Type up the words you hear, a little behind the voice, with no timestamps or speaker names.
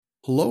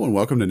Hello and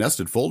welcome to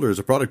Nested Folders,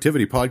 a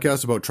productivity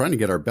podcast about trying to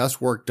get our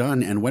best work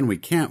done and when we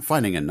can't,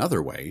 finding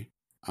another way.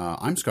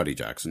 I'm Scotty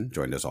Jackson,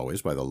 joined as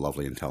always by the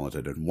lovely and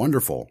talented and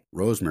wonderful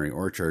Rosemary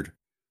Orchard.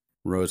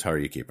 Rose, how are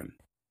you keeping?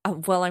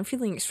 Well, I'm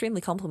feeling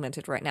extremely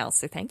complimented right now,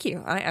 so thank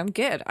you. I'm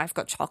good. I've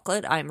got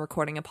chocolate. I'm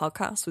recording a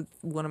podcast with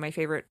one of my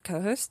favorite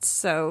co-hosts,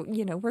 so,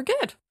 we're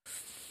good.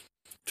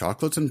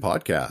 Chocolates and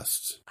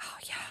podcasts. Oh,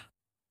 yeah.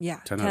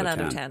 Yeah, 10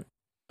 out of 10.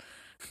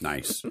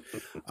 Nice.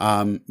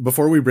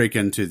 Before we break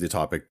into the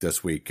topic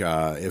this week,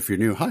 if you're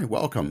new, hi,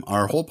 welcome.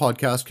 Our whole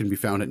podcast can be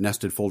found at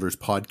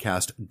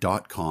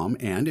nestedfolderspodcast.com.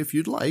 And if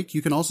you'd like,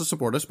 you can also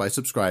support us by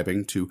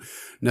subscribing to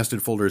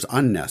Nested Folders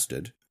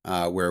Unnested,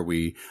 where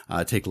we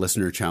take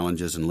listener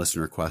challenges and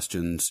listener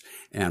questions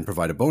and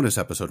provide a bonus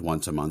episode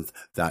once a month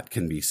that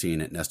can be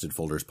seen at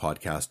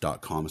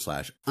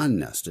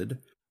nestedfolderspodcast.com/unnested.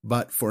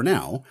 But for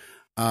now,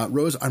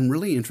 Rose, I'm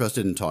really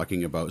interested in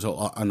talking about, so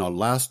on our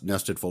last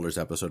Nested Folders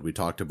episode, we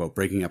talked about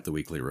breaking up the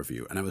weekly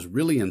review, and I was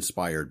really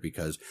inspired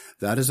because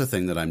that is a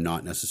thing that I'm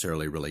not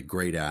necessarily really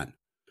great at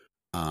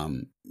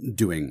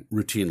doing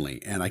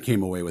routinely, and I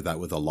came away with that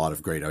with a lot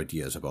of great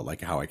ideas about like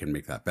how I can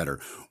make that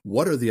better.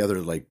 What are the other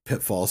like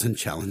pitfalls and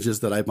challenges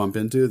that I bump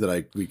into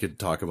that we could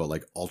talk about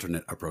like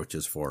alternate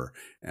approaches for,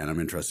 and I'm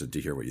interested to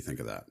hear what you think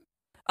of that.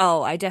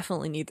 Oh, I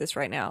definitely need this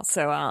right now.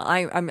 So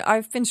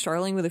I've been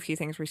struggling with a few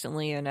things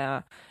recently, and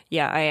I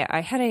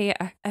had a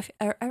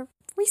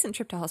recent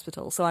trip to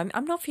hospital, so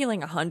I'm not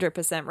feeling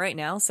 100% right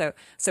now. So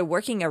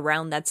working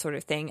around that sort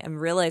of thing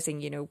and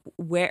realizing,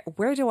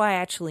 where do I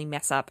actually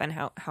mess up, and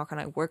how can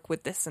I work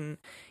with this, and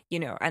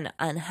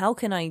and how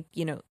can I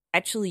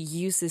actually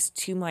use this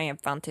to my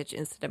advantage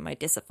instead of my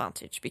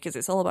disadvantage, because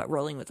it's all about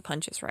rolling with the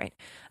punches, right?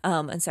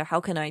 And so how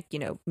can I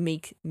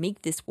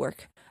make this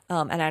work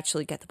and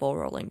actually get the ball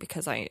rolling,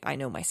 because I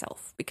know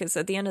myself, because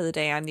at the end of the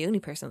day I'm the only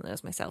person that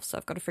knows myself, so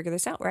I've got to figure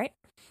this out, right?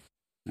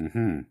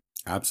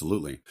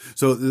 Absolutely.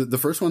 So the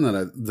first one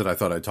that I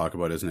thought I'd talk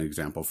about as an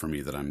example for me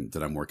that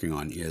I'm working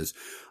on is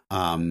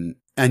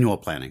annual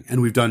planning,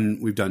 and we've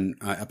done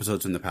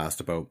episodes in the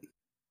past about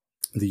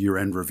the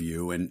year-end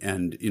review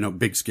and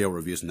big scale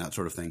reviews and that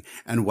sort of thing.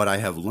 And what I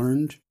have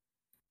learned,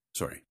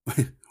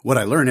 what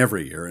I learn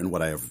every year and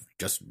what I have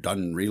just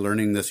done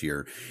relearning this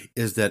year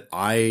is that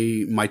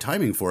my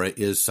timing for it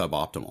is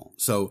suboptimal.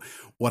 So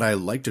what I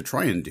like to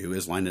try and do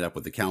is line it up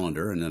with the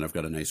calendar, and then I've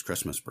got a nice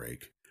Christmas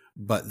break.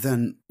 But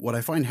then what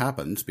I find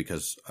happens,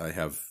 because I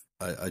have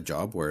a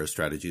job where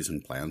strategies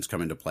and plans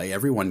come into play,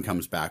 everyone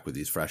comes back with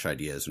these fresh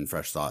ideas and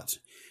fresh thoughts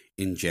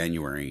in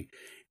January.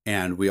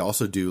 And we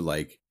also do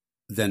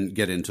then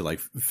get into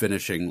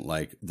finishing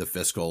the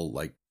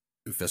fiscal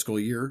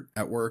year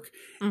at work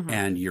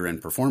and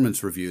year-end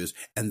performance reviews.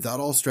 And that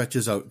all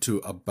stretches out to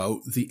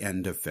about the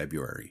end of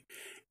February.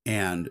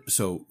 And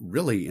so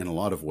really, in a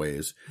lot of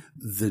ways,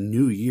 the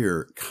new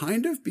year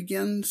kind of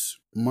begins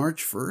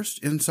March 1st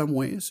in some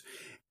ways.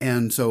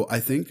 And so I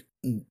think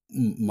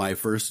my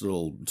first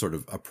little sort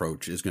of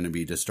approach is going to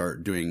be to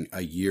start doing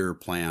a year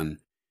plan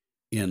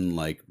in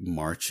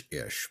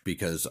March-ish,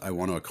 because I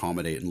want to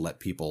accommodate and let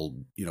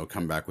people,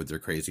 come back with their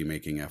crazy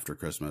making after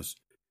Christmas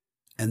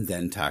and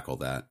then tackle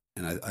that.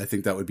 And I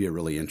think that would be a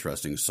really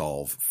interesting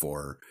solve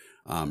for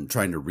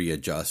trying to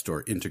readjust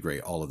or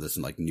integrate all of this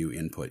and new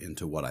input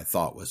into what I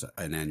thought was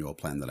an annual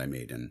plan that I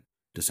made in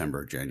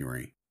December,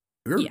 January.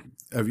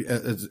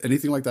 Has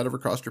anything like that ever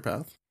crossed your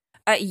path?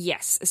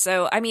 Yes.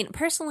 So, I mean,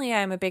 personally,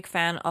 I'm a big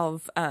fan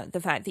of the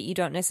fact that you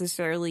don't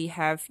necessarily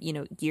have,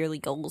 yearly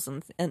goals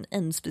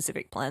and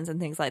specific plans and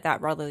things like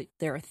that. Rather,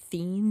 there are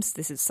themes.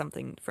 This is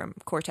something from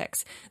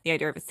Cortex, the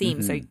idea of a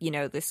theme. So,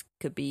 this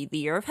could be the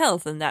year of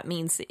health, and that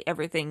means that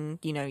everything,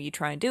 you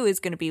try and do is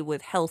going to be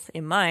with health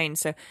in mind.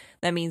 So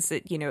that means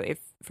that, if,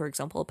 for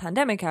example, a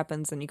pandemic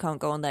happens and you can't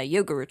go on that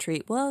yoga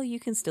retreat, well, you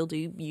can still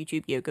do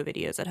YouTube yoga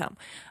videos at home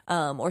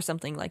or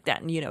something like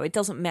that. And, it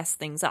doesn't mess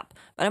things up.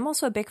 But I'm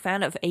also a big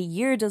fan of a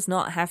year does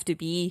not have to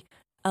be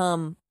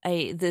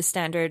the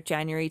standard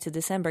January to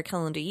December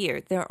calendar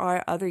year. There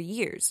are other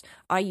years.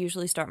 I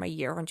usually start my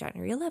year on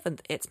January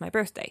 11th. It's my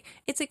birthday.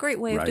 It's a great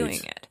way of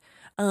doing it.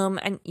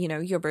 And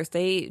your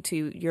birthday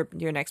to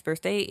your next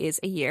birthday is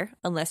a year,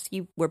 unless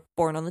you were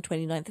born on the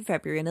 29th of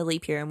February in a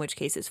leap year, in which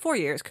case it's 4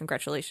 years.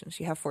 Congratulations.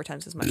 You have 4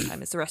 times as much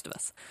time as the rest of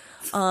us.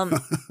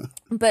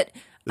 But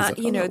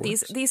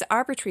these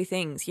arbitrary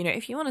things,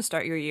 if you want to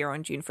start your year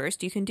on June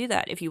 1st, you can do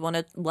that. If you want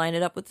to line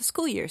it up with the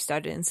school year,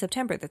 start it in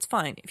September, that's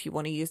fine. If you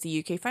want to use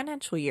the UK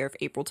financial year of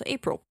April to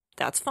April,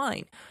 that's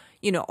fine.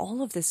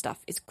 All of this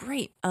stuff is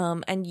great.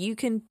 And you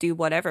can do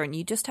whatever, and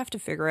you just have to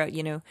figure out,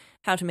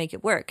 how to make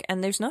it work.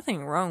 And there's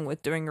nothing wrong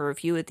with doing a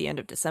review at the end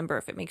of December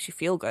if it makes you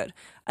feel good.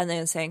 And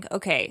then saying,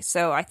 okay,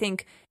 so I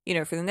think,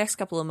 for the next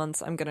couple of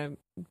months, I'm going to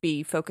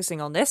be focusing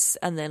on this,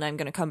 and then I'm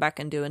going to come back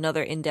and do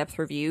another in-depth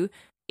review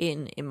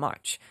in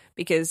March.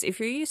 Because if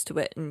you're used to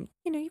it, and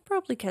you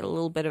probably get a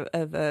little bit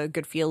of a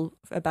good feel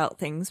about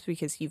things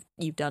because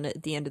you've done it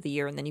at the end of the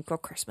year, and then you've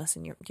got Christmas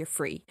and you're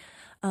free,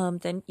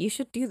 then you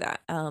should do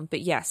that. But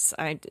yes,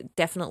 I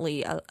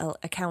definitely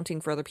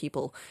accounting for other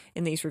people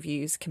in these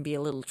reviews can be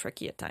a little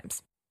tricky at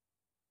times.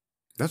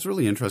 That's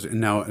really interesting.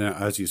 And now,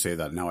 as you say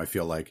that, now I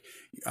feel like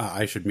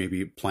I should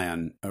maybe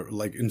plan,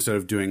 like instead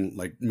of doing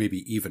like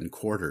maybe even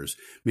quarters,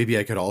 maybe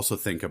I could also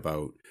think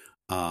about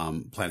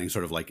planning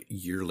sort of like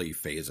yearly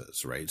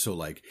phases, right? So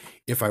like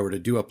if I were to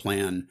do a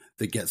plan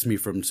that gets me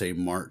from say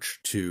March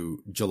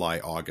to July,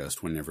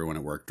 August, when everyone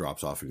at work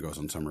drops off and goes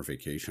on summer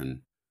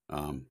vacation,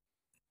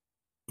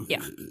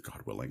 Yeah.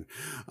 God willing,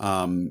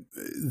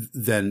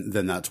 then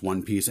that's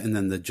one piece. And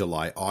then the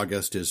July,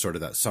 August is sort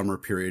of that summer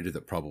period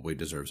that probably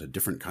deserves a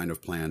different kind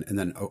of plan. And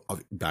then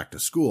back to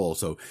school.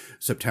 So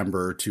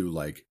September to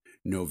like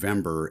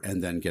November,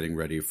 and then getting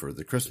ready for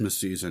the Christmas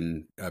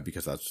season,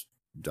 because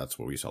that's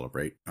what we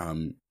celebrate,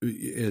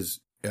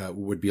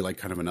 would be like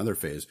kind of another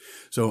phase.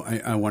 So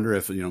I wonder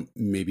if,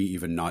 maybe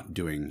even not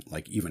doing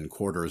like even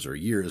quarters or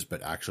years,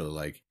 but actually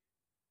like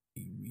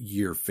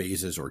year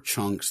phases or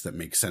chunks that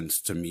make sense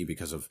to me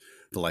because of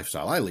the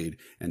lifestyle I lead,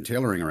 and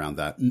tailoring around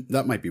that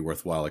might be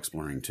worthwhile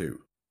exploring too.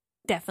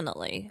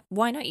 Definitely.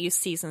 Why not use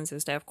seasons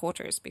instead of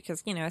quarters?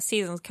 Because, a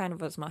season's kind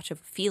of as much of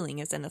a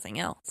feeling as anything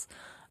else.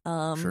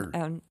 Sure.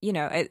 And,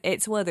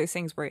 it's one of those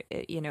things where,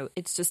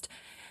 it's just,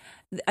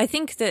 I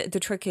think the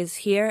trick is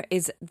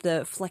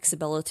the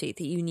flexibility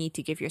that you need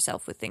to give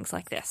yourself with things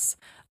like this.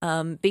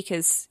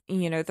 Because,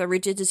 the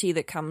rigidity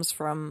that comes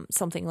from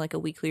something like a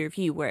weekly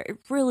review, where it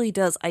really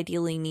does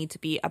ideally need to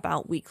be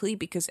about weekly,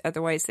 because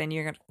otherwise then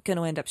you're going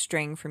to end up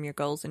straying from your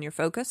goals and your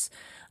focus.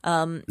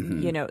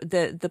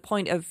 The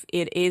point of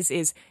it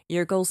is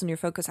your goals and your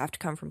focus have to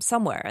come from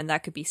somewhere. And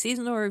that could be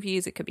seasonal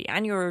reviews, it could be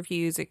annual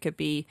reviews, it could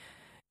be,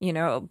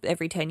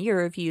 every 10-year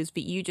reviews,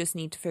 but you just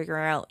need to figure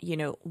out,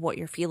 what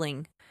you're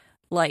feeling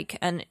like.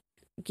 And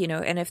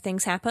and if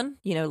things happen,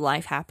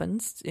 life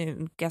happens.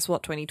 And guess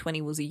what?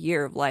 2020 was a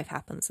year of life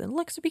happens, and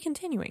looks to be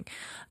continuing.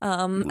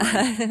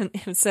 Right.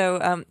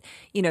 So,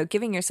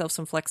 giving yourself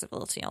some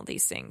flexibility on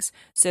these things,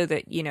 so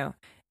that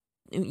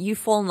you've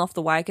fallen off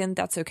the wagon.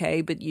 That's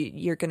okay, but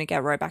you're going to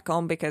get right back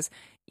on, because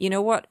you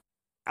know what?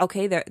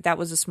 Okay, that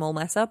was a small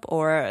mess up,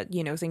 or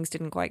things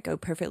didn't quite go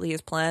perfectly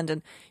as planned,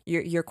 and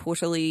your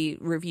quarterly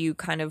review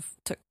kind of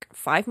took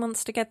 5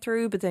 months to get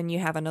through, but then you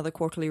have another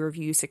quarterly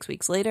review 6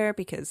 weeks later,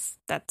 because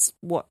that's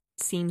what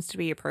seems to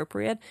be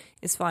appropriate.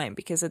 Is fine,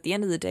 because at the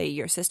end of the day,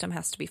 your system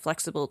has to be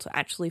flexible to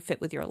actually fit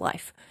with your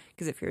life.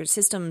 Because if your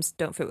systems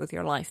don't fit with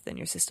your life, then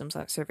your systems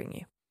aren't serving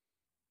you.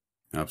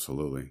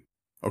 Absolutely.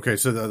 Okay,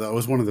 so that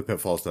was one of the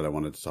pitfalls that I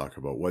wanted to talk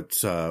about.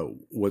 What's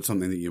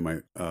something that you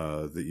might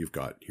that you've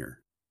got here?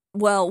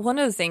 Well, one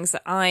of the things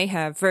that I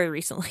have very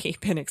recently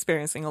been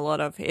experiencing a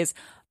lot of is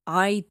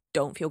I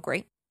don't feel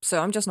great. So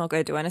I'm just not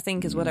going to do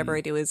anything, because whatever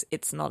I do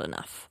it's not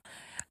enough.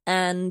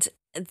 And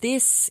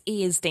this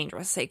is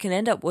dangerous. It can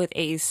end up with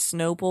a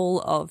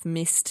snowball of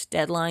missed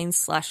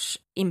deadlines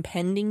 /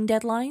 impending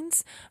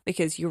deadlines,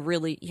 because you're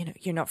really,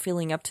 you're not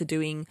feeling up to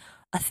doing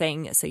a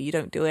thing, so you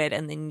don't do it,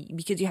 and then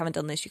because you haven't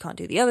done this, you can't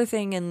do the other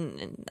thing,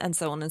 and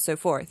so on and so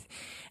forth.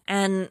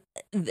 And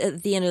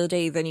at the end of the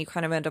day, then you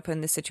kind of end up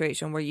in this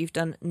situation where you've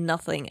done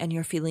nothing, and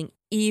you're feeling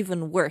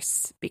even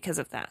worse because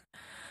of that.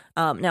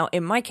 Now,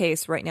 in my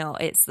case right now,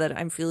 it's that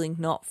I'm feeling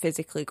not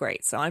physically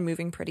great, so I'm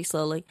moving pretty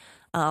slowly,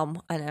 and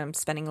I'm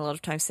spending a lot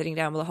of time sitting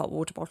down with a hot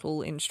water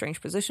bottle in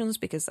strange positions,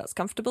 because that's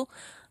comfortable,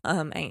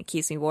 and it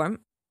keeps me warm.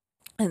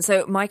 And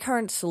so my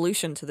current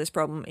solution to this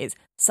problem is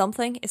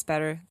something is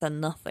better than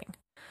nothing.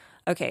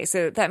 Okay,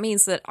 so that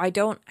means that I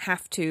don't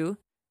have to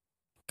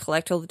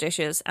collect all the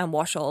dishes and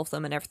wash all of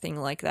them and everything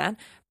like that,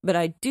 but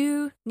I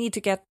do need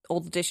to get all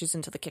the dishes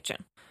into the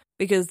kitchen.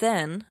 Because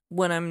then,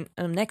 when I'm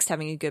next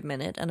having a good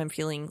minute and I'm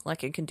feeling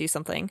like I can do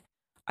something,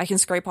 I can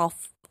scrape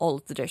off all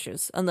of the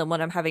dishes. And then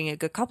when I'm having a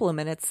good couple of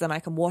minutes, then I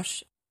can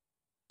wash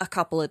a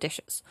couple of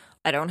dishes.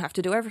 I don't have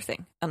to do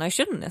everything, and I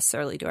shouldn't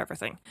necessarily do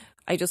everything.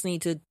 I just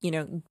need to,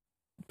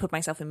 put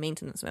myself in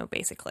maintenance mode,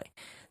 basically.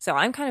 So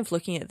I'm kind of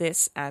looking at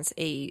this as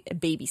a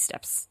baby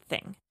steps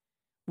thing,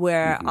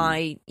 where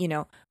I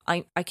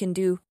can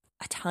do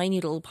a tiny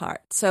little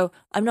part. So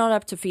I'm not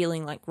up to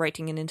feeling like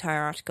writing an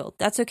entire article.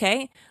 That's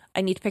okay.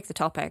 I need to pick the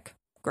topic.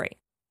 Great.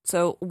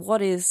 So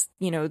what is,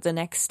 the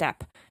next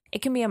step?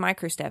 It can be a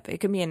micro step. It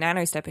can be a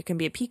nano step. It can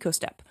be a pico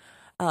step.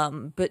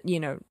 But,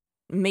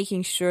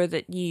 making sure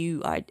that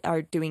you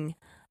are doing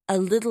a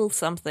little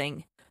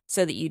something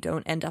so that you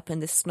don't end up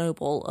in this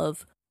snowball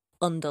of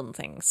undone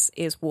things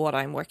is what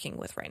I'm working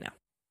with right now.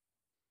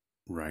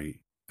 Right.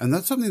 And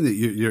that's something that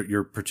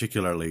you're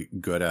particularly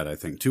good at, I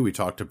think, too. We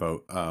talked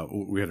about,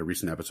 we had a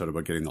recent episode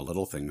about getting the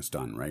little things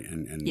done, right?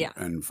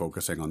 And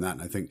focusing on that.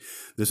 And I think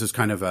this is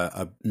kind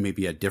of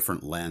maybe a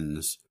different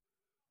lens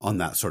on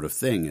that sort of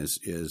thing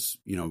is,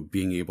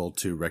 being able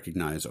to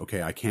recognize,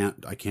 okay, I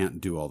can't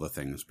do all the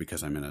things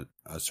because I'm in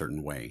a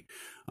certain way.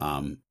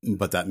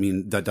 But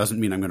that doesn't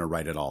mean I'm going to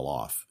write it all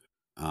off.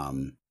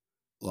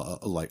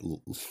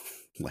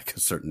 Like a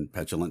certain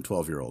petulant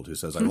 12-year-old who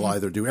says, I will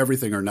either do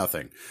everything or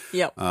nothing.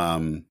 Yep.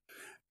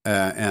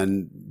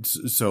 And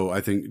so I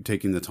think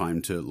taking the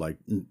time to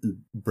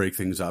break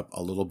things up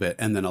a little bit,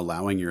 and then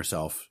allowing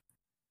yourself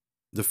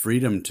the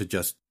freedom to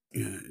just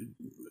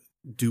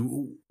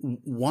do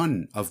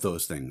one of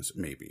those things,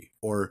 maybe,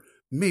 or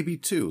maybe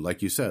two,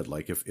 like you said,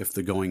 like if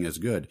the going is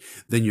good,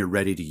 then you're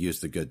ready to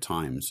use the good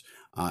times.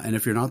 And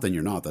if you're not, then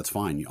you're not. That's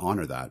fine. You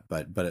honor that.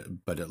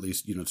 But at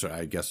least,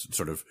 I guess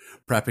sort of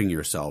prepping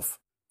yourself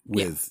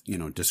with,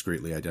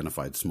 discreetly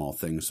identified small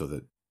things so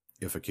that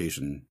if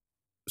occasion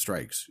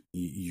strikes,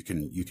 you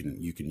can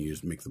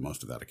make the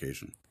most of that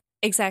occasion.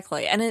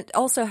 Exactly. And it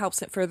also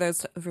helps it for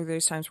those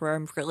times where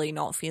I'm really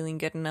not feeling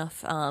good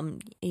enough.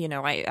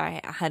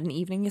 I had an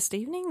evening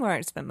yesterday evening where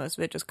I spent most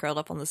of it just curled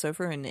up on the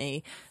sofa in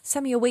a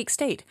semi-awake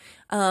state.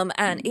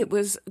 And it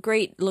was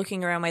great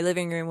looking around my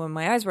living room when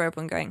my eyes were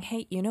open going,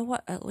 hey, you know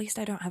what? At least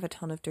I don't have a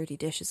ton of dirty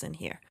dishes in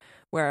here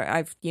where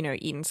I've,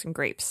 eaten some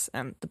grapes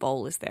and the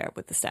bowl is there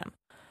with the stem.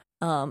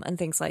 And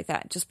things like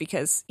that, just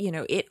because,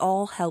 it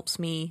all helps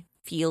me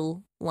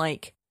feel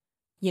like,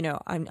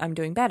 I'm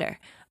doing better.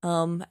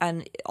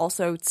 And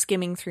also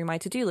skimming through my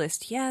to-do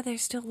list. Yeah,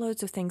 there's still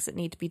loads of things that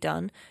need to be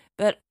done,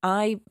 but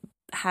I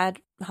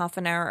had half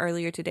an hour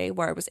earlier today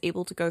where I was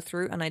able to go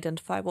through and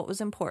identify what was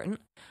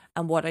important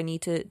and what I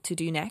need to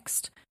do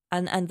next.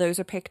 And those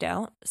are picked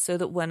out so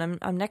that when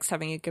I'm next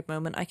having a good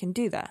moment, I can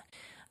do that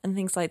and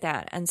things like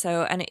that. And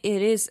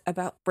it is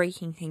about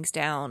breaking things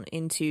down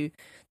into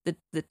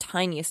the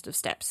tiniest of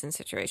steps in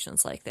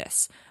situations like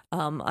this.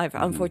 I've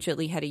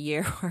unfortunately had a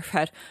year where I've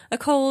had a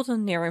cold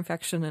and ear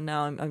infection, and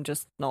now I'm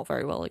just not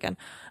very well again.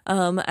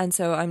 And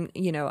so I'm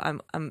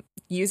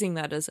using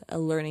that as a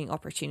learning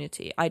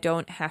opportunity. I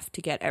don't have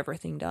to get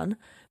everything done,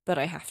 but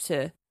I have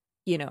to,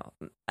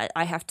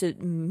 I have to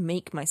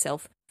make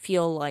myself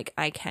feel like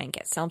I can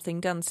get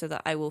something done so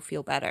that I will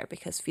feel better,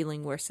 because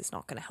feeling worse is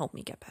not going to help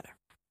me get better.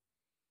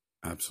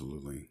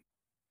 Absolutely.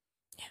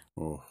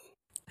 Yeah. Oh.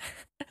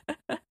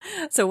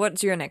 So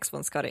what's your next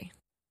one, Scotty?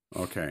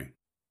 Okay.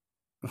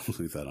 I'll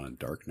leave that on a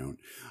dark note.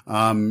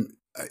 The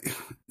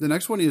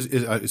next one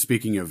is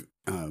speaking of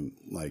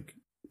like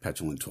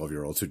petulant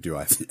 12-year-olds who do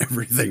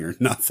everything or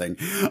nothing.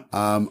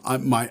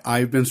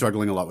 I've been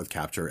struggling a lot with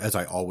capture, as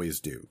I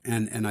always do.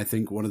 And I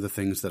think one of the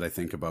things that I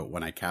think about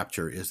when I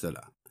capture is that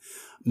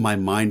my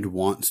mind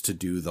wants to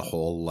do the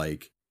whole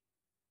like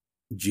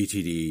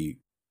GTD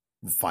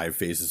 5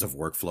 phases of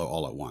workflow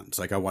all at once.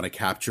 Like I want to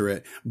capture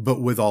it,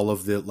 but with all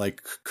of the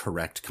like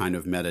correct kind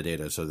of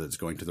metadata so that it's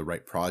going to the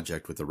right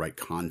project with the right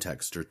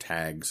context or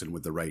tags and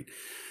with the right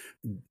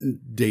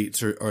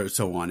dates or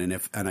so on.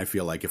 And I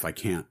feel like if I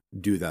can't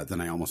do that, then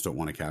I almost don't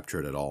want to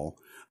capture it at all,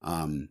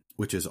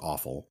 which is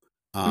awful.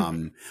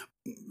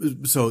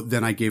 So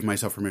then I gave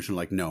myself permission,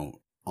 like,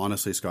 no,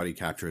 honestly, Scotty,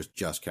 capture is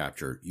just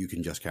capture. You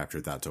can just capture.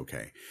 That's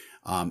okay.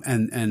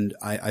 And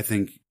I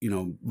think,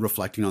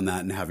 reflecting on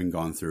that and having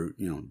gone through,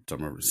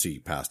 see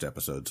past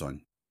episodes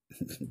on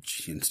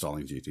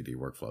installing GTD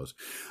workflows.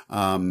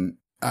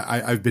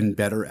 I've been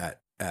better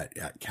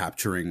at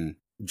capturing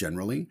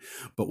generally,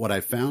 but what I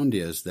found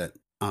is that,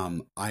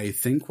 I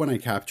think when I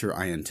capture,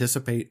 I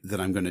anticipate that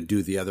I'm going to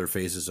do the other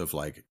phases of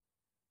like,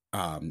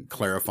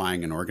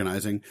 clarifying and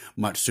organizing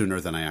much sooner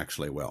than I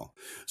actually will.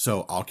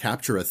 So I'll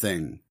capture a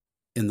thing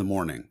in the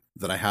morning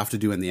that I have to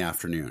do in the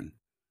afternoon,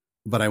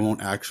 but I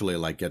won't actually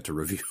like get to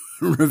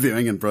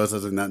reviewing and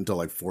processing that until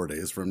like 4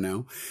 days from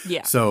now.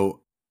 Yeah.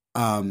 So,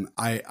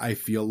 I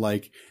feel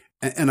like,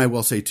 and I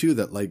will say too,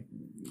 that like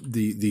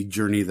the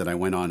journey that I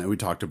went on, and we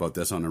talked about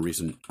this on a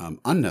recent,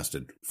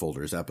 Unnested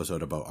Folders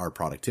episode about our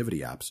productivity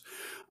apps,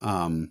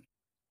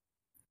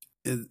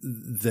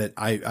 that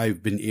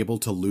I've been able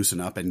to loosen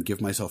up and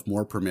give myself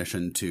more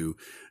permission to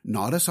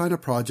not assign a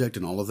project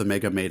and all of the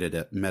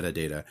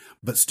metadata,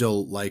 but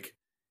still like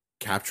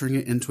capturing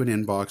it into an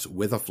inbox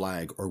with a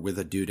flag or with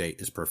a due date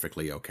is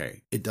perfectly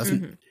okay. It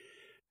doesn't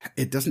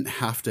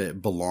have to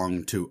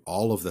belong to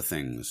all of the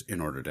things in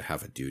order to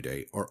have a due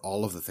date or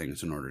all of the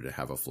things in order to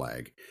have a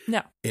flag.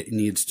 No. It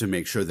needs to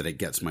make sure that it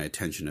gets my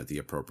attention at the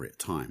appropriate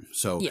time.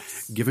 So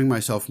yes. Giving giving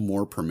myself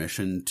more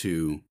permission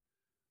to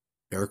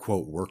air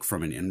quote work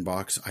from an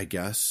inbox, I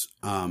guess,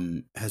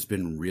 has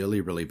been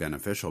really, really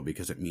beneficial,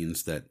 because it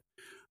means that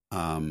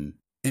I'm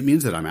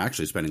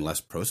actually spending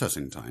less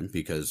processing time,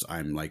 because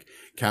I'm like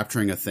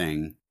capturing a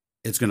thing.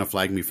 It's going to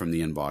flag me from the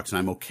inbox, and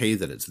I'm okay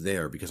that it's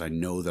there because I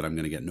know that I'm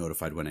going to get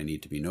notified when I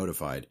need to be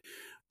notified.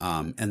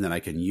 And then I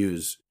can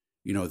use,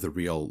 the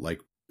real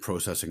like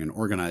processing and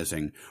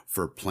organizing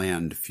for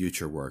planned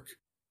future work.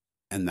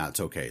 And that's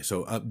okay.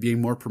 So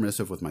being more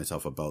permissive with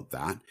myself about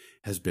that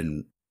has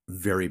been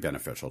very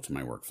beneficial to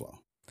my workflow.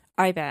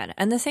 I bet.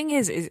 And the thing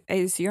is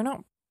you're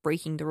not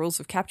breaking the rules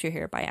of capture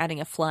here by adding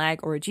a flag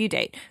or a due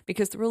date,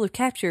 because the rule of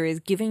capture is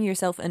giving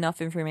yourself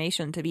enough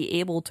information to be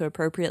able to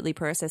appropriately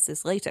process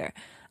this later.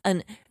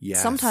 And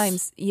yes.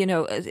 Sometimes,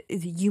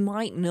 you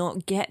might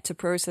not get to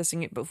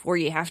processing it before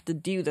you have to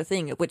do the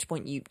thing, at which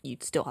point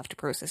you'd still have to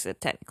process it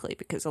technically,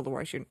 because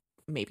otherwise you're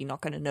maybe not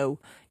going to know,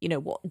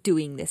 what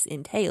doing this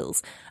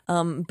entails.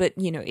 But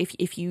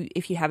if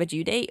you have a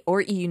due date,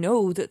 or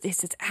that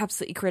this is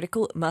absolutely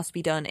critical, it must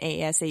be done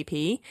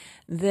ASAP,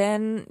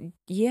 then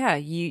yeah,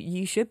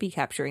 you should be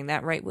capturing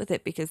that right with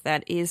it, because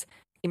that is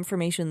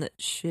information that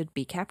should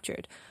be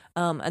captured.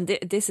 And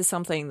this is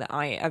something that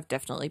I've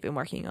definitely been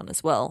working on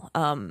as well.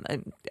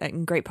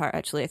 In great part,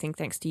 actually, I think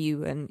thanks to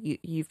you, and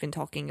you've been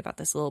talking about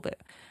this a little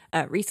bit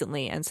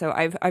recently. And so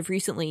I've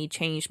recently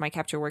changed my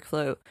capture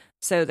workflow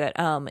so that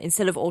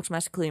instead of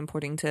automatically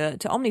importing to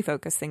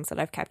OmniFocus things that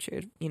I've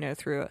captured,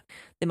 through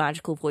the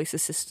magical voice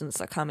assistants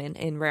that come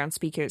in round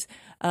speakers,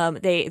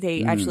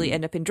 they actually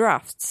end up in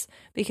drafts,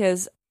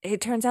 because it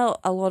turns out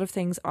a lot of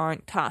things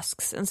aren't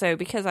tasks. And so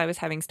because I was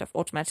having stuff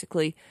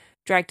automatically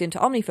dragged into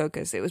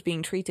OmniFocus, it was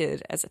being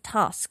treated as a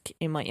task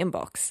in my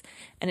inbox.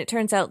 And it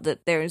turns out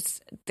that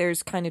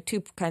there's kind of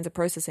two kinds of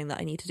processing that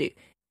I need to do.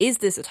 Is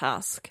this a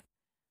task?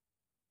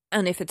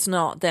 And if it's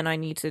not, then I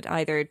need to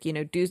either,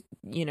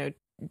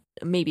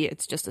 maybe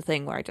it's just a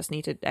thing where I just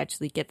need to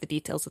actually get the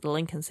details of the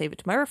link and save it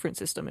to my reference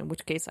system, in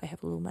which case I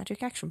have a little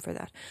magic action for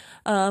that.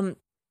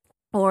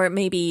 Or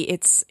maybe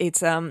it's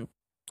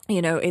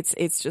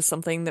just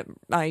something that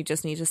I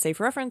just need to save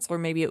for reference, or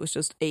maybe it was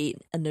just a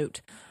note,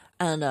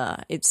 and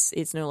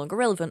it's no longer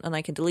relevant and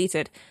I can delete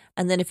it.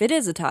 And then if it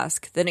is a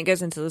task, then it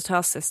goes into the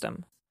task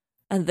system,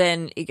 and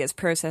then it gets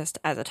processed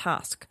as a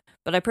task.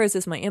 But I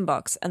process my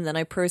inbox, and then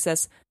I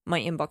process my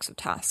inbox of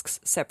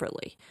tasks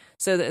separately.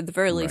 So that at the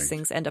very least,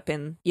 things end up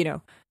in,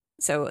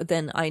 so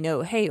then I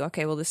know, hey,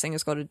 okay, well, this thing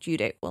has got a due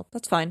date. Well,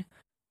 that's fine.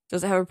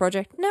 Does it have a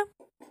project? No,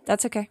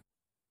 that's okay.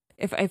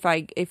 If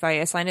I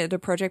assign it to a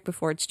project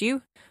before it's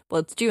due,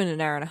 well, it's due in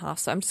an hour and a half,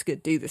 so I'm just going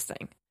to do this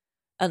thing.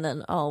 And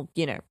then I'll,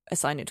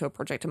 assign it to a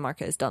project and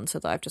mark it as done, so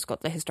that I've just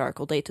got the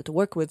historical data to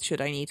work with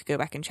should I need to go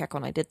back and check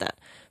when I did that.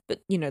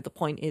 But, the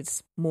point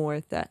is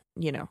more that,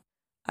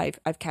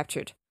 I've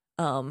captured,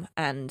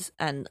 and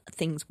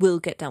things will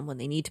get done when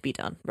they need to be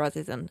done,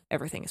 rather than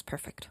everything is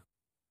perfect.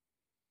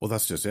 Well,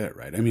 that's just it,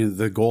 right? I mean,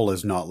 the goal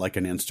is not like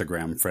an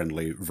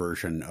Instagram-friendly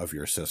version of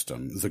your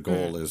system. The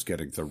goal is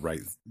getting the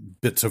right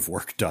bits of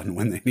work done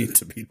when they need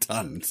to be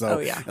done.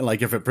 So,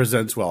 like, if it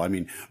presents well, I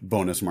mean,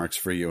 bonus marks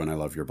for you, and I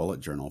love your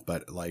bullet journal.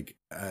 But like,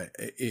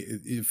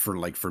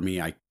 for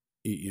me,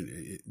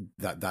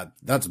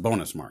 that's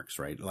bonus marks,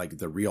 right? Like,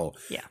 the real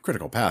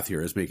critical path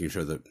here is making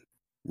sure that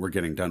we're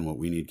getting done what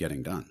we need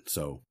getting done.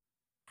 So,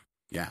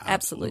 yeah,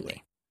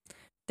 absolutely.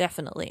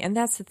 Definitely. And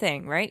that's the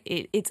thing, right?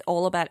 It's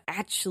all about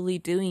actually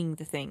doing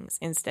the things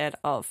instead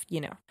of,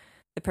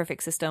 the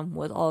perfect system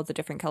with all the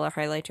different color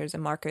highlighters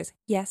and markers.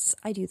 Yes,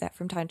 I do that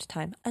from time to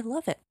time. I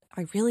love it.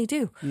 I really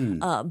do.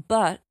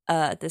 But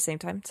at the same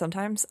time,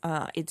 sometimes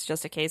it's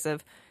just a case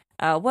of,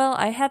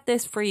 I had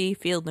this free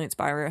Field Notes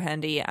Biro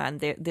handy, and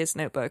this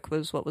notebook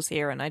was what was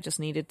here, and I just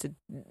needed to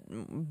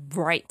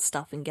write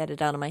stuff and get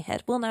it out of my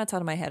head. Well, now it's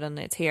out of my head and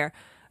it's here.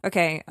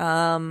 Okay,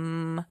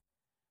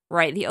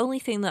 right, the only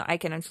thing that I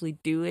can actually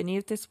do any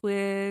of this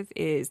with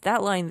is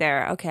that line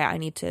there. Okay, I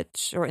need to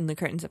shorten the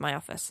curtains at my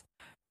office.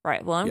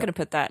 Right, well, I'm going to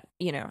put that,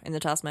 in the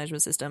task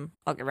management system.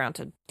 I'll get around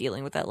to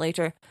dealing with that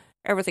later.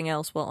 Everything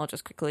else, well, I'll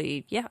just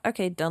quickly,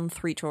 okay, done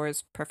 3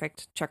 chores,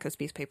 perfect, chuck this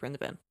piece of paper in the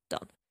bin,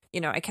 done.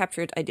 I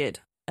captured, I did,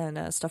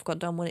 and stuff got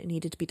done when it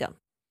needed to be done.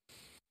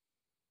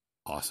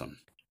 Awesome.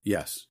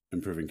 Yes,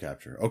 improving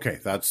capture. Okay,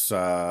 that's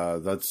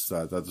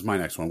my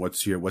next one.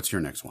 What's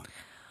your next one?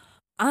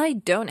 I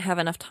don't have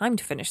enough time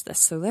to finish this,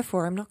 so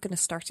therefore I'm not going to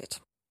start it.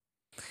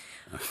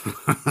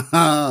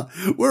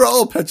 We're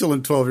all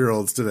petulant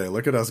 12-year-olds today.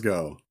 Look at us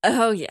go.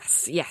 Oh,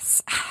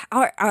 yes.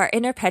 Our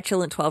inner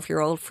petulant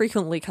 12-year-old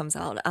frequently comes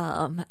out,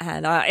 and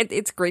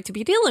it's great to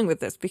be dealing with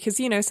this because,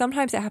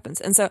 sometimes it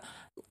happens. And so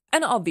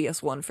an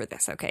obvious one for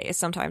this, okay, is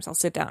sometimes I'll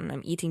sit down and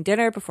I'm eating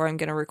dinner before I'm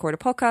going to record a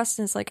podcast,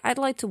 and it's like, I'd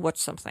like to watch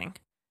something.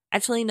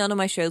 Actually, none of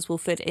my shows will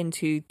fit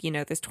into,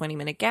 this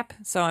 20-minute gap,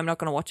 so I'm not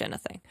going to watch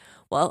anything.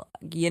 Well,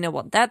 you know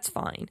what? That's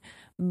fine.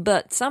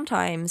 But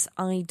sometimes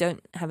I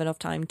don't have enough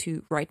time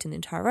to write an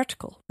entire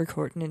article,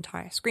 record an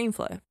entire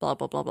screenflow, blah,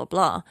 blah, blah, blah,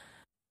 blah.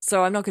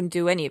 So I'm not going to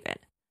do any of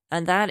it.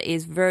 And that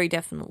is very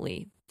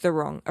definitely the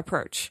wrong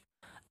approach.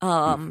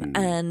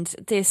 And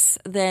this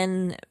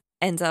then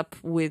ends up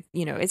with,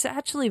 it's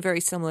actually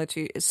very similar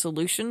to a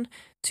solution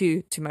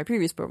to my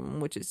previous problem,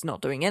 which is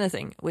not doing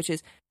anything, which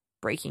is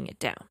breaking it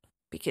down.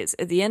 Because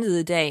at the end of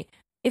the day,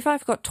 if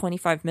I've got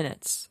 25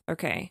 minutes,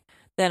 okay,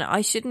 then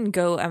I shouldn't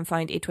go and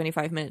find a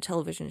 25-minute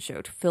television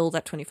show to fill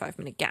that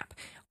 25-minute gap.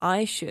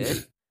 I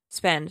should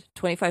spend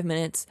 25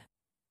 minutes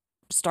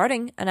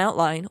starting an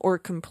outline or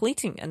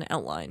completing an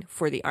outline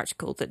for the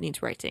article that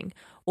needs writing,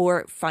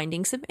 or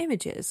finding some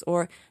images,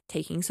 or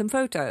taking some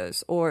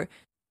photos, or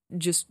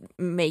just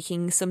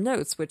making some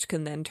notes, which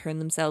can then turn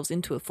themselves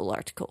into a full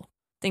article.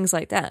 Things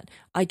like that.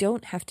 I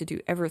don't have to do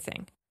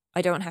everything.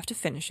 I don't have to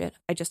finish it.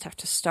 I just have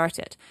to start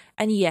it.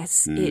 And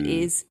yes, it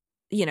is,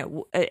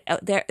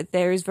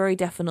 there is very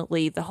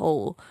definitely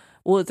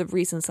one of the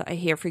reasons that I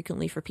hear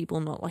frequently for people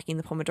not liking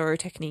the Pomodoro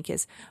technique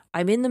is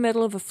I'm in the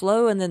middle of a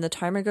flow and then the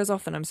timer goes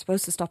off and I'm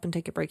supposed to stop and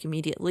take a break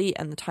immediately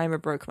and the timer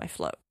broke my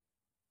flow.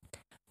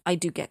 I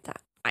do get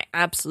that. I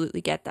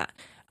absolutely get that.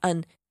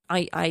 And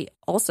I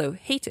also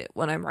hate it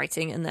when I'm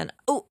writing and then,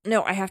 oh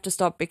no, I have to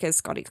stop because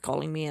Scotty's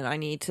calling me and I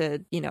need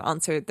to,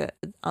 answer the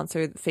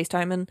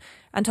FaceTime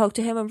and talk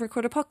to him and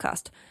record a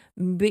podcast.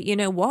 But you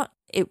know what?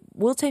 It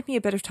will take me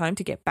a bit of time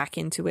to get back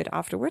into it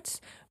afterwards.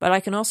 But I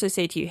can also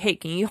say to you, hey,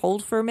 can you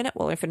hold for a minute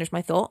while I finish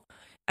my thought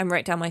and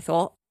write down my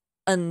thought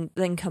and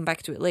then come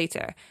back to it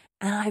later?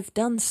 And I've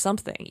done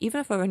something,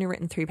 even if I've only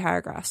written 3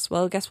 paragraphs.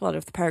 Well, guess what?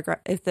 If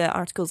the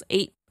article's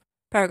 8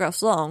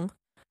 paragraphs long,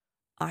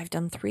 I've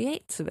done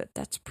 3/8 of it.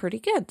 That's pretty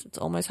good. It's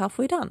almost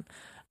halfway done.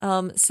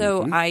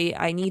 So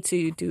I need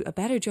to do a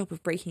better job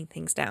of breaking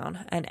things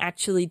down and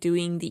actually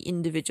doing the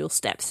individual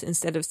steps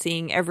instead of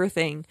seeing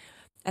everything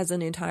as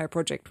an entire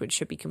project which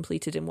should be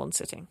completed in one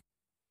sitting.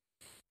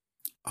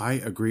 I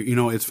agree.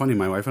 It's funny.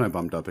 My wife and I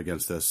bumped up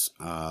against this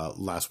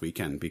last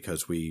weekend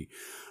because we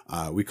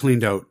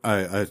cleaned out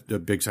a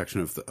big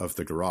section of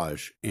the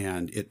garage,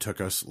 and it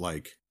took us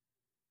like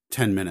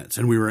 10 minutes,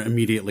 and we were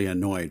immediately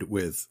annoyed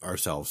with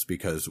ourselves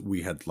because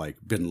we had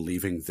been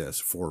leaving this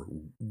for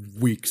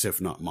weeks, if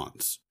not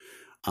months.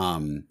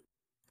 And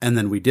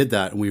then we did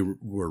that, and we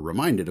were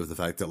reminded of the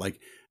fact that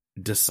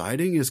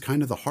deciding is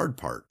kind of the hard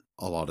part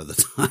a lot of the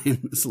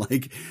time.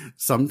 It's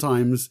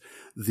sometimes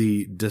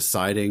the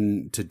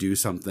deciding to do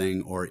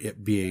something or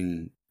it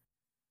being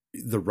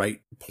the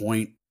right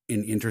point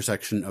in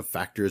intersection of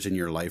factors in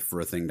your life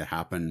for a thing to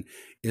happen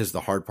is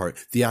the hard part.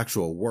 The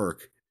actual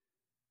work,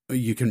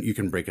 you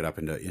can break it up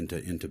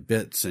into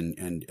bits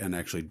and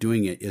actually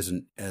doing it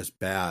isn't as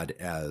bad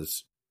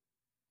as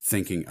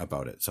thinking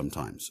about it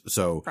sometimes.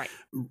 So right.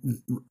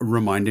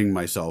 Reminding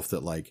myself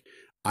that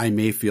I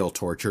may feel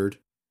tortured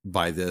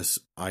by this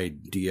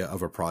idea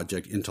of a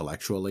project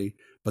intellectually,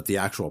 but the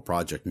actual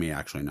project may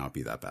actually not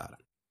be that bad.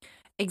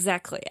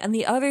 Exactly. And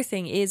the other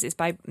thing is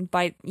by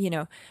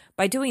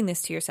doing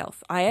this to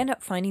yourself, I end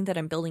up finding that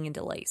I'm building in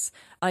delays.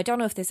 I don't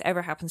know if this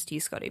ever happens to you,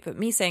 Scotty, but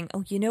me saying,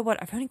 oh, you know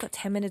what? I've only got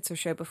 10 minutes or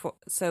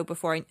so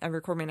before I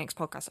record my next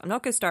podcast. I'm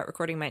not going to start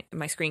recording my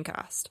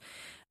screencast.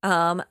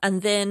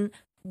 And then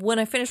when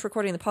I finish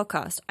recording the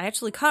podcast, I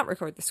actually can't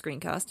record the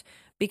screencast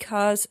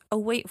because, oh,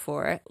 wait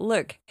for it.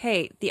 Look,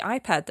 hey, the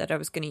iPad that I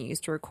was going to use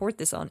to record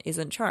this on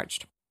isn't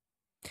charged.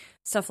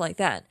 Stuff like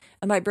that.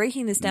 And by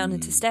breaking this down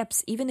into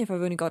steps, even if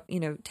I've only got,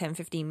 10,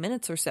 15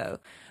 minutes or so,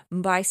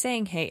 by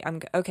saying, hey,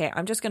 I'm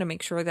just going to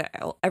make sure that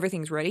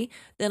everything's ready,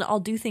 then I'll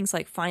do things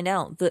like find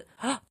out that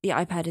the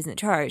iPad isn't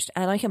charged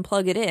and I can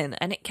plug it in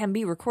and it can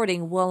be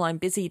recording while I'm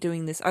busy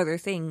doing this other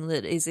thing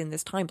that is in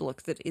this time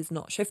block that is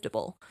not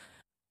shiftable.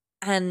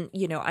 And,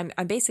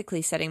 I'm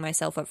basically setting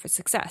myself up for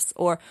success.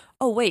 Or,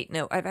 oh, wait,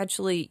 no, I've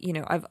actually,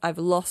 I've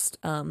lost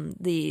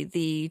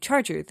the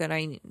charger that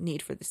I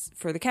need for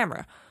the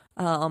camera.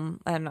 And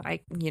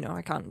I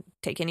can't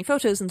take any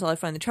photos until I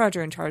find the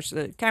charger and charge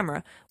the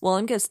camera. Well,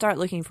 I'm going to start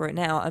looking for it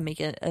now and make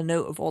a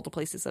note of all the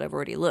places that I've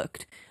already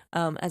looked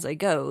as I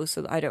go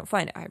so that I don't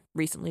find it. I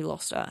recently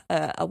lost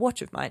a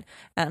watch of mine,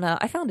 and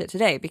I found it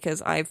today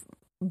because I've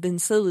been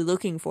slowly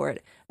looking for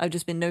it. I've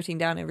just been noting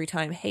down every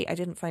time, hey, I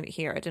didn't find it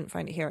here, I didn't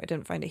find it here, I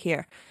didn't find it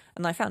here.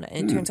 And I found it.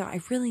 And it turns out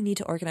I really need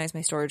to organize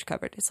my storage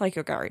cupboard. It's like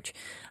a garage.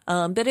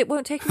 But it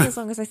won't take me as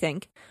long as I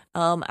think.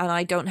 And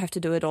I don't have to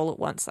do it all at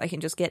once. I can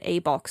just get a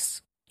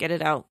box, get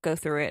it out, go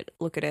through it,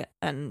 look at it,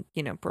 and,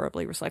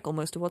 probably recycle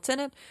most of what's in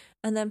it,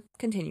 and then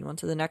continue on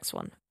to the next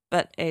one.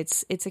 But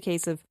it's a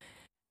case of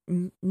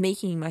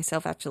making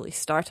myself actually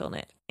start on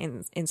it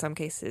in some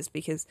cases,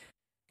 because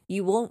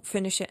you won't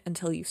finish it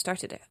until you've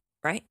started it.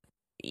 Right?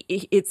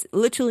 It's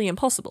literally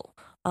impossible.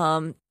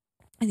 And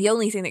the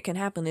only thing that can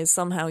happen is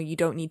somehow you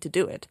don't need to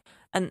do it.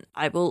 And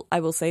I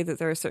will say that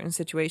there are certain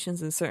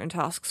situations and certain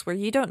tasks where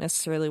you don't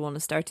necessarily want to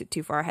start it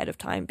too far ahead of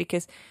time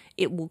because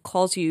it will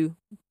cause you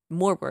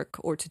more work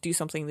or to do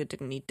something that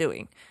didn't need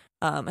doing.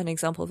 An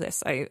example of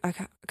this, I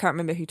can't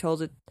remember who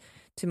told it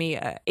to me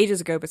ages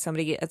ago, but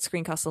somebody at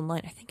Screencast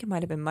Online, I think it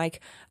might have been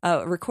Mike,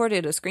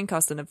 recorded a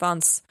screencast in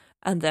advance,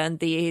 and then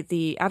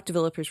the app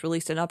developers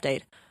released an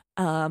update.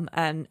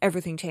 And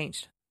everything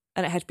changed,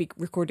 and it had to be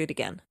recorded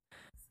again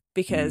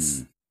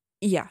because,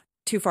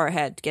 too far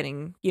ahead,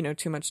 getting,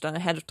 too much done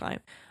ahead of time.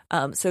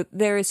 So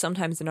there is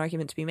sometimes an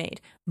argument to be made,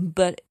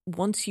 but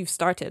once you've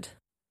started,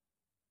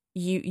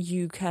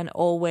 you can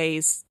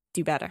always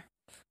do better.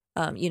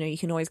 You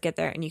can always get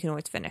there and you can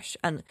always finish.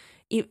 And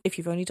if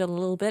you've only done a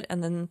little bit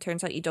and then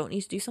turns out you don't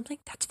need to do something,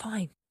 that's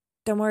fine.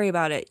 Don't worry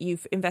about it.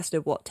 You've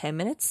invested, 10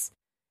 minutes?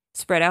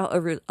 Spread out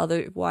over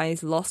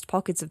otherwise lost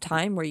pockets of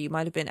time where you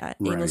might have been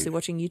aimlessly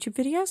watching YouTube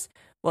videos.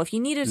 Well, if you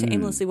needed to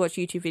aimlessly watch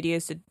YouTube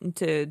videos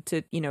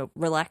to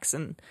relax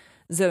and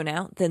zone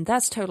out, then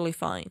that's totally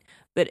fine.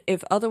 But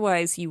if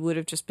otherwise you would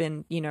have just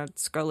been,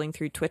 scrolling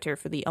through Twitter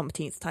for the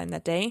umpteenth time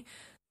that day,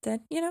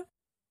 then,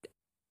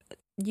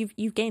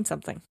 you've gained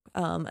something.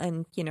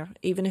 And,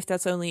 even if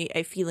that's only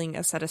a feeling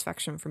of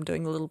satisfaction from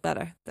doing a little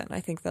better, then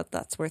I think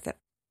that's worth it.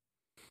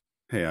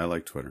 Hey, I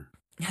like Twitter.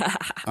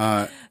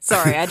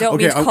 Sorry, I don't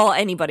mean to call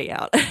anybody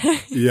out.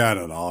 Yeah,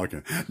 no,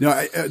 okay.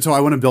 No, so I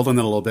want to build on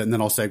that a little bit, and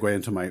then I'll segue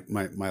into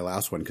my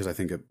last one because I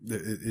think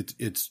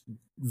it's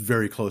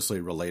very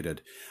closely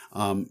related.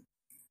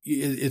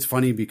 it's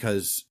funny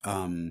because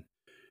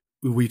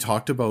we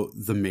talked about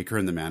the maker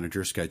and the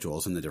manager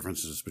schedules and the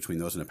differences between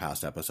those in a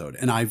past episode.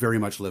 And I very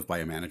much live by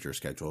a manager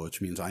schedule, which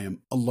means I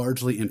am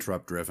largely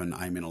interrupt driven.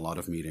 I'm in a lot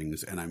of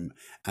meetings, and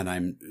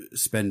I'm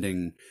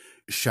spending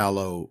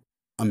shallow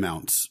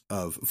amounts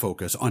of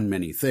focus on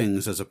many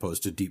things as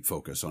opposed to deep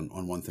focus on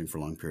one thing for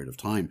a long period of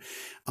time.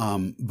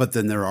 But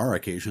then there are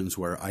occasions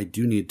where I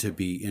do need to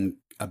be in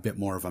a bit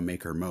more of a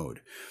maker mode.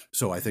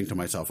 So I think to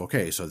myself,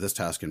 okay, so this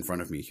task in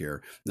front of me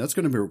here, that's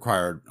going to be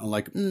required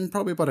like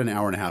probably about an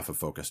hour and a half of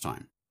focus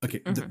time. Okay.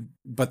 Mm-hmm.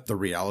 But the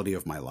reality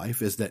of my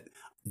life is that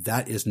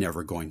is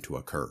never going to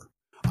occur.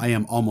 I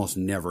am almost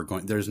never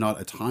going, there's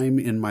not a time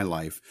in my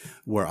life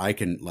where I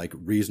can like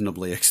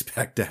reasonably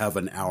expect to have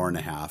an hour and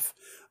a half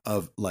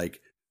of like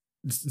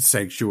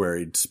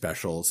sanctuary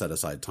special set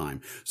aside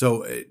time.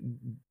 So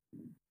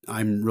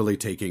I'm really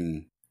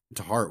taking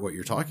to heart what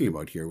you're talking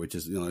about here, which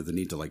is, the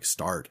need to like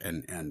start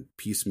and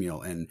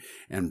piecemeal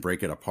and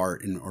break it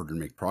apart in order to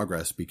make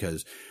progress.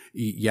 Because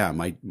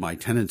my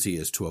tendency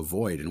is to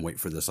avoid and wait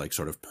for this like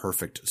sort of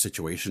perfect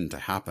situation to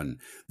happen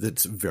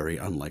that's very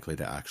unlikely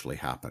to actually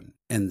happen.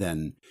 And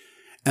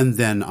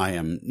then I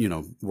am,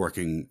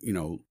 working,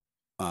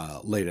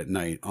 late at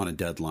night on a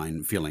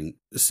deadline, feeling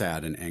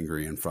sad and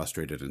angry and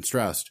frustrated and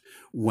stressed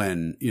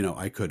when,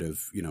 I could have,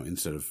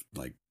 instead of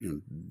like,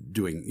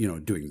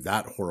 doing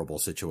that horrible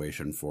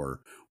situation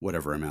for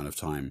whatever amount of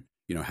time,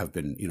 have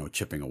been,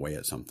 chipping away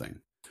at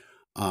something.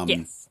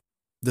 Yes.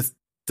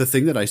 The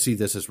thing that I see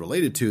this as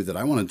related to that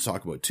I wanted to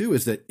talk about too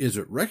is it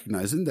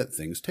recognizing that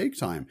things take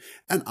time.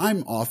 And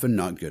I'm often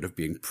not good at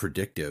being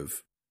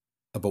predictive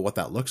about what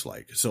that looks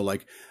like. So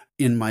like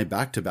in my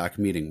back-to-back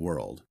meeting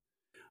world,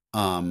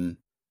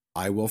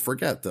 I will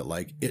forget that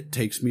like it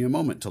takes me a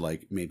moment to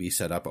like maybe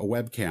set up a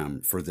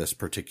webcam for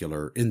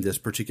in this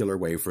particular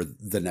way for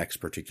the next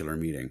particular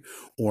meeting.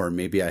 Or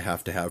maybe I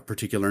have to have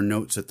particular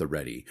notes at the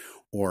ready,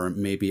 or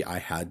maybe I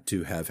had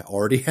to have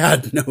already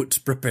had notes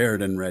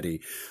prepared and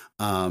ready.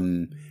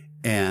 Or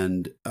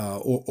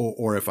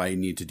if I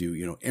need to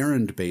do,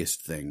 errand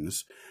based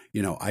things,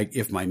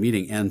 if my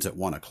meeting ends at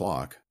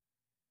 1:00,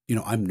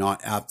 I'm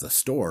not at the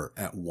store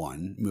at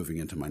 1 moving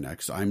into my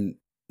next, I'm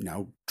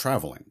now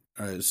traveling.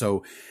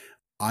 So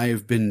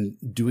I've been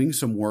doing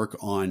some work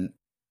on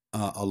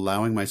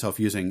allowing myself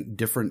using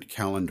different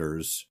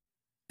calendars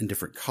and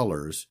different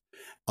colors,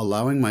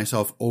 allowing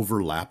myself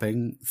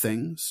overlapping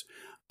things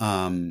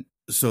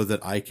so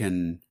that I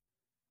can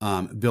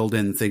build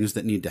in things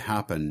that need to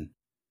happen.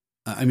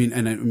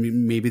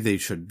 Maybe they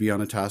should be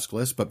on a task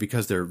list, but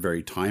because they're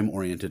very time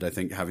oriented, I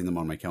think having them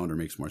on my calendar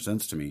makes more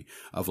sense to me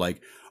of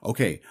like,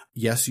 okay,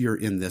 yes, you're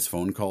in this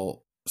phone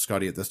call,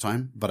 Scotty, at this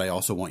time, but I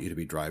also want you to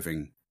be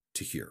driving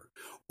to here.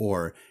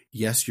 Or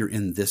yes, you're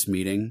in this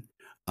meeting,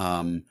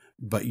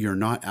 but you're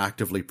not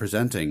actively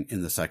presenting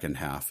in the second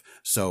half.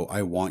 So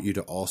I want you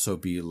to also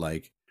be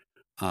like,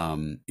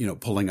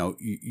 pulling out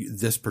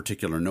this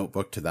particular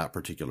notebook to that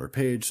particular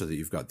page so that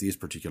you've got these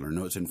particular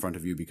notes in front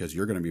of you because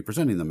you're going to be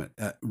presenting them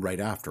right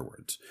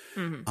afterwards.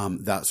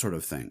 Mm-hmm. That sort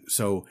of thing.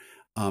 So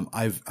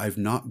I've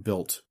not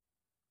built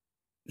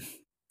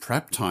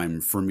prep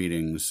time for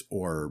meetings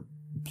or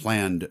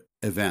planned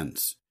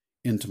events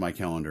into my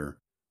calendar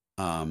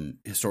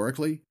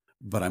historically,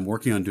 but I'm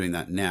working on doing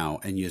that now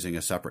and using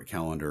a separate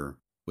calendar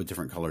with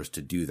different colors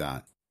to do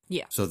that.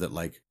 Yeah. So that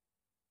like,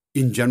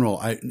 in general,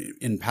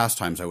 in past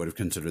times, I would have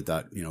considered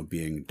that,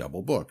 being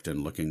double booked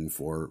and looking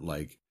for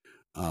like,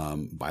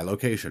 by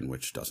location,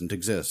 which doesn't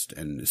exist.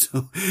 And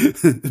so,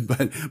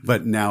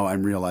 but now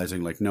I'm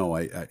realizing like, no,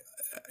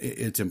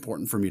 it's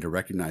important for me to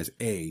recognize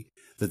A,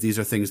 that these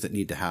are things that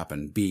need to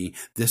happen. B,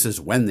 this is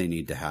when they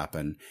need to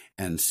happen.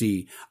 And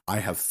C, I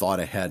have thought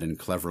ahead and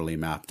cleverly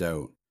mapped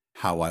out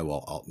how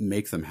I'll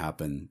make them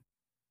happen,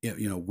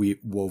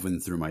 woven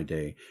through my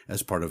day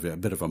as part of a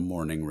bit of a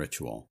morning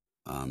ritual,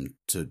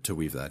 to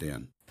weave that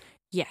in.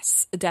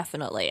 Yes,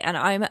 definitely. And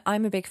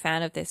I'm a big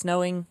fan of this,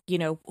 knowing,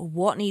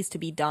 what needs to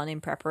be done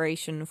in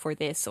preparation for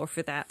this or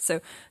for that.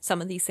 So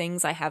some of these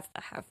things I have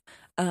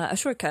a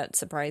shortcut,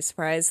 surprise,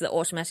 surprise, that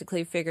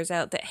automatically figures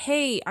out that,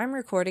 hey, I'm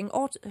recording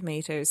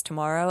Automators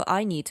tomorrow.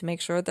 I need to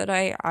make sure that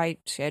I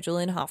schedule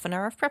in half an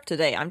hour of prep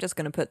today. I'm just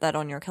going to put that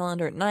on your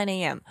calendar at 9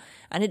 a.m.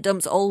 And it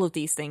dumps all of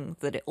these things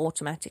that it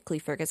automatically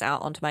figures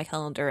out onto my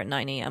calendar at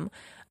 9 a.m.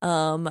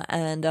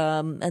 And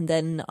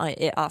then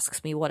it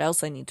asks me what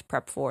else I need to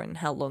prep for and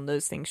how long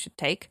those things should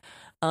take.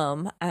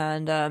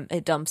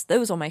 It dumps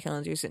those on my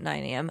calendars at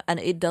 9 a.m. And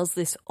it does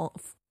this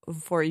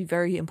for a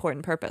very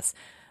important purpose.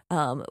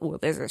 Well,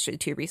 there's actually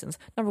 2 reasons.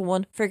 Number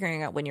 1,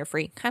 figuring out when you're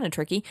free, kind of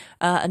tricky.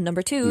 And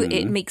number 2,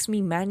 It makes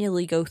me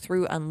manually go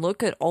through and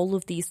look at all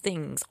of these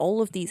things,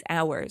 all of these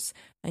hours,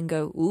 and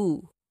go,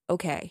 ooh,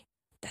 okay,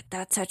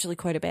 that's actually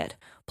quite a bit.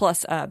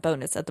 Plus a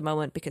bonus at the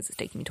moment, because it's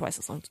taking me twice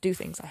as long to do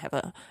things. I have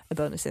a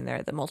bonus in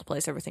there that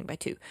multiplies everything by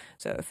 2.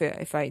 So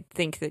if I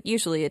think that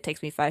usually it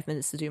takes me 5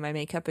 minutes to do my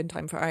makeup in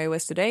time for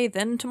iOS today,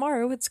 then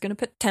tomorrow it's going to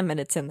put 10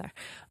 minutes in there.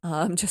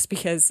 Just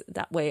because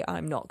that way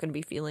I'm not going to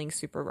be feeling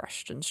super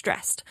rushed and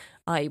stressed.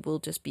 I will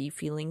just be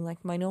feeling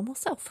like my normal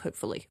self,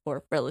 hopefully,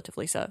 or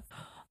relatively so.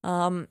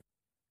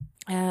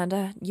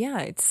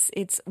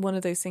 It's one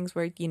of those things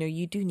where,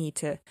 you do need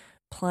to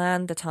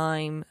plan the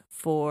time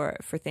for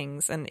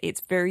things, and it's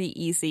very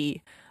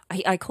easy.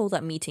 I call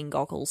that meeting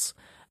goggles.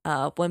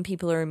 When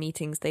people are in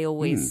meetings, they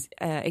always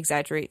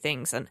exaggerate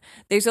things. And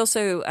there's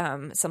also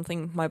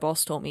something my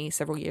boss taught me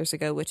several years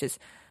ago, which is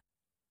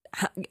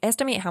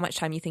estimate how much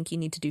time you think you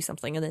need to do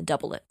something and then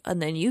double it.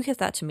 And then you give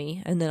that to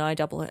me, and then I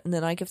double it, and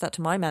then I give that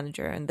to my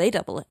manager and they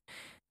double it.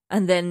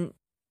 And then,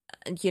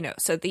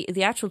 so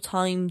the actual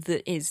time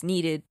that is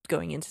needed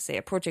going into, say,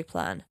 a project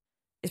plan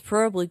is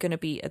probably going to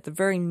be at the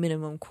very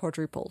minimum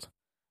quadrupled,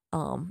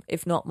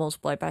 if not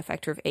multiplied by a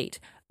factor of 8.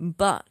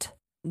 But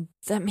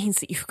that means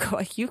that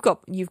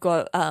you've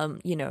got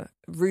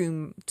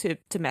room to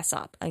mess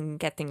up and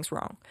get things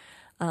wrong,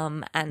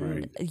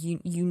 and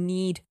you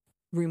need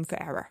room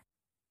for error,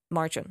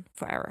 margin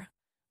for error,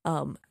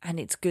 and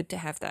it's good to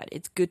have that.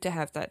 It's good to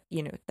have that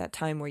that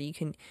time where you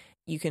can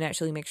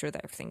actually make sure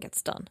that everything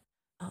gets done,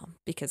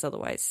 because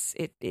otherwise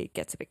it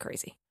gets a bit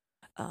crazy.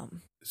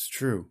 It's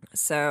true.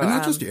 So and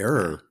not just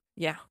error.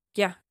 Yeah.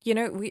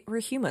 We're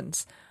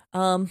humans.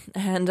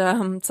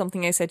 And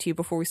something I said to you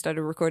before we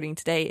started recording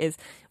today is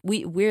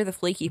we're the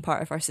flaky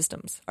part of our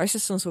systems. Our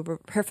systems would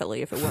work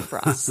perfectly if it weren't for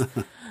us.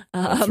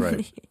 That's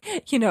right.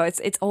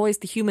 It's always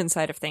the human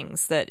side of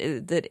things that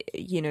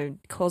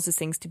causes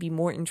things to be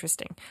more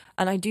interesting.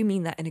 And I do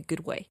mean that in a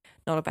good way,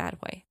 not a bad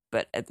way.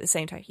 But at the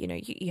same time,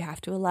 you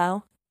have to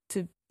allow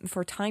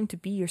for time to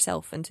be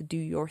yourself and to do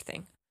your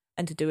thing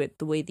and to do it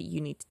the way that you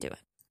need to do it.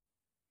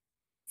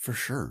 For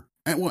sure.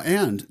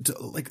 And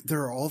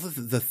there are all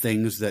the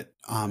things that,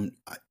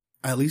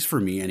 at least for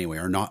me anyway,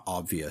 are not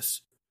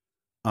obvious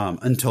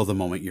until the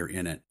moment you're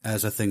in it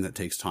as a thing that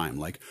takes time.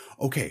 Like,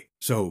 okay,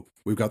 so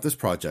we've got this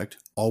project.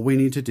 All we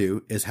need to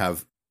do is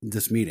have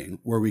this meeting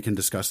where we can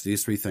discuss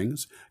these 3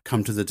 things,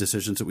 come to the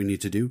decisions that we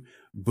need to do.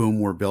 Boom,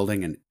 we're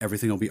building and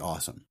everything will be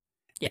awesome.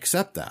 Yeah.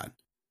 Except that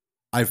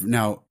I've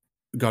now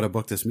got to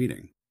book this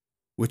meeting,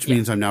 which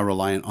means I'm now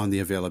reliant on the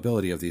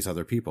availability of these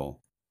other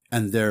people.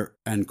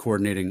 And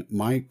coordinating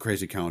my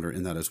crazy calendar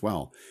in that as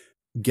well.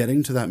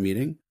 Getting to that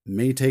meeting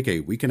may take a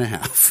week and a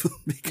half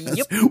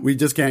because we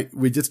just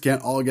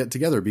can't all get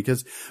together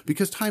because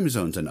time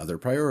zones and other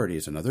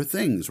priorities and other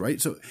things, right?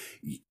 So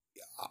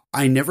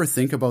I never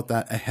think about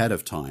that ahead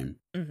of time.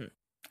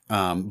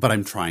 Mm-hmm. But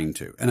I'm trying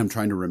to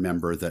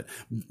remember that,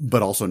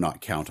 but also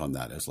not count on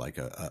that as like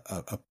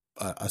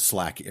a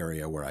slack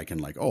area where I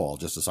can I'll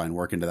just assign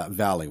work into that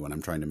valley when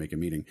I'm trying to make a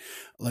meeting.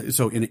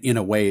 So in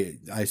a way,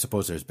 I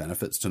suppose there's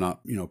benefits to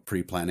not,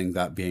 pre-planning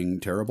that being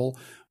terrible,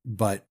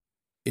 but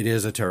it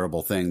is a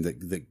terrible thing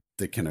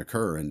that can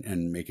occur,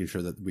 and making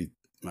sure that we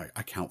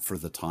account for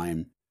the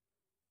time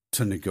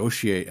to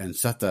negotiate and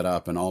set that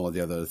up and all of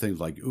the other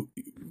things. Like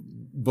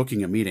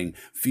booking a meeting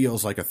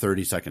feels like a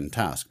 30-second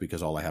task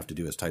because all I have to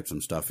do is type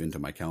some stuff into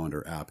my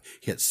calendar app,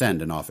 hit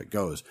send, and off it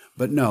goes.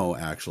 But no,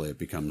 actually it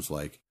becomes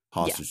like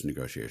hostage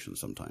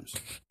negotiations sometimes.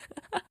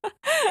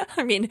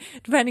 I mean,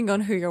 depending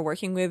on who you're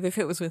working with, if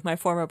it was with my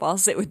former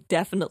boss, it would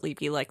definitely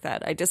be like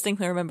that. I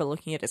distinctly remember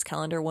looking at his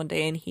calendar one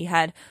day and he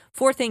had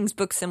 4 things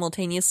booked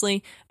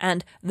simultaneously.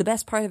 And the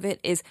best part of it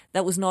is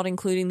that was not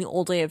including the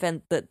all-day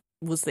event that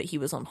he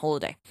was on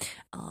holiday.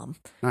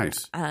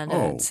 Nice. And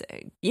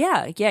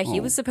he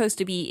was supposed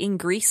to be in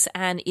Greece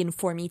and in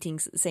 4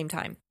 meetings at the same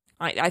time.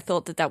 I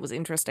thought that was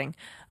interesting.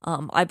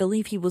 I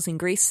believe he was in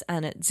Greece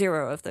and at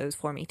 0 of those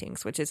 4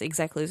 meetings, which is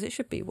exactly as it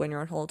should be. When you're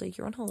on holiday,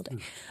 you're on holiday.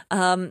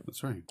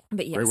 That's right.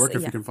 But yes, great work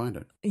if you can find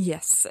it.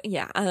 Yes,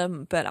 yeah.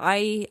 But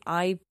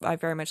I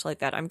very much like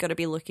that. I'm going to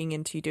be looking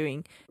into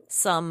doing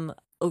some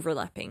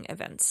overlapping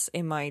events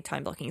in my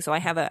time blocking. So I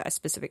have a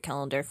specific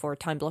calendar for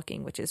time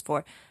blocking, which is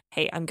for,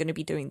 hey, I'm going to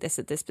be doing this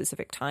at this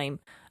specific time.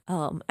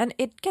 And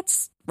it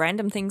gets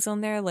random things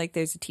on there. Like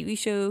there's a TV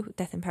show,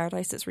 Death in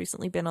Paradise, that's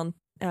recently been on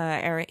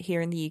air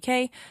here in the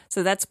UK.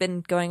 So that's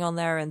been going on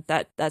there, and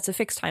that's a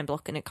fixed time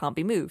block and it can't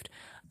be moved.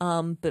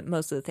 But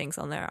most of the things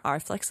on there are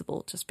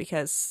flexible just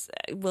because,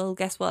 well,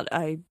 guess what?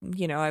 I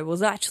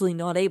was actually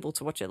not able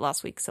to watch it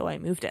last week, so I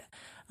moved it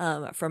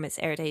from its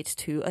air date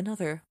to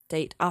another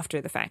date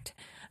after the fact,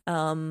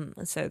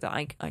 so that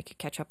I could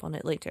catch up on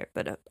it later.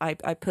 But I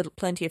put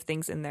plenty of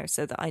things in there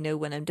so that I know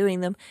when I'm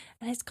doing them,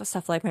 and it's got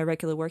stuff like my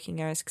regular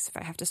working hours, because if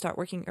I have to start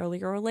working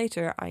earlier or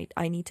later,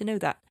 I need to know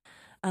that,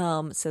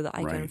 so that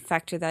I can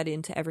factor that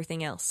into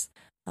everything else.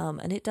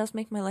 And it does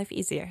make my life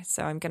easier,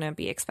 so I'm going to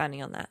be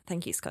expanding on that.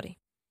 Thank you, Scotty.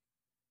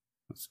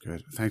 That's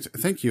good. Thanks.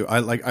 Thank you.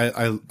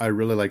 I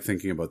really like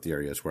thinking about the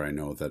areas where I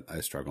know that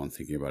I struggle, and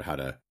thinking about how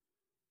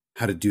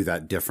to do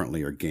that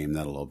differently or game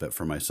that a little bit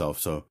for myself.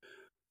 So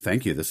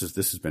thank you. This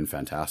has been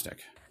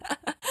fantastic.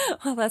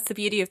 Well, that's the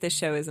beauty of this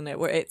show, isn't it?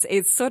 Where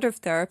it's sort of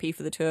therapy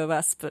for the two of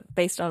us, but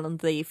based on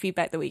the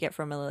feedback that we get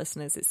from our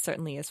listeners, it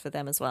certainly is for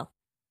them as well.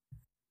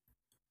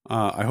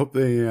 I hope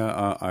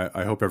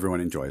I hope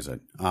everyone enjoys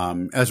it.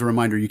 As a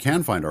reminder, you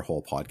can find our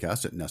whole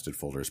podcast at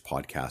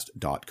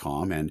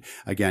nestedfolderspodcast.com. And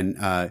again,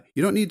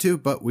 you don't need to,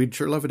 but we'd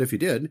sure love it if you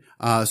did.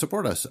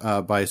 Support us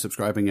by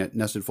subscribing at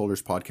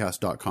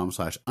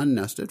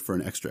nestedfolderspodcast.com/unnested for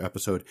an extra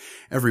episode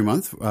every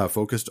month,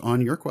 focused on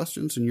your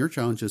questions and your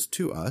challenges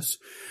to us.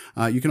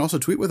 You can also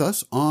tweet with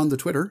us on the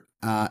Twitter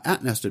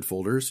at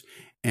nestedfolders,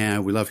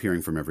 and we love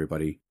hearing from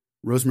everybody.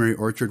 Rosemary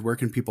Orchard, where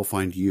can people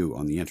find you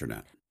on the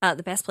internet?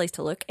 The best place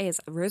to look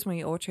is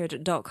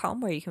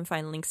rosemaryorchard.com, where you can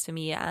find links to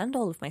me and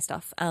all of my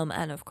stuff.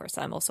 And of course,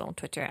 I'm also on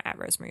Twitter at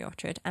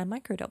rosemaryorchard and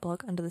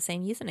micro.blog under the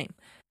same username.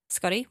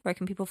 Scotty, where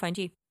can people find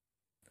you?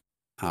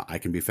 I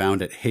can be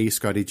found at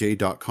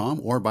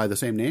heyscottyj.com or by the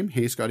same name,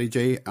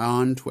 heyscottyj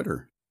on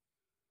Twitter.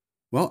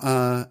 Well,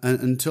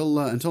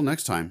 until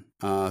next time,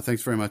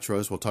 thanks very much,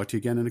 Rose. We'll talk to you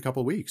again in a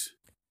couple of weeks.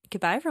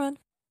 Goodbye, everyone.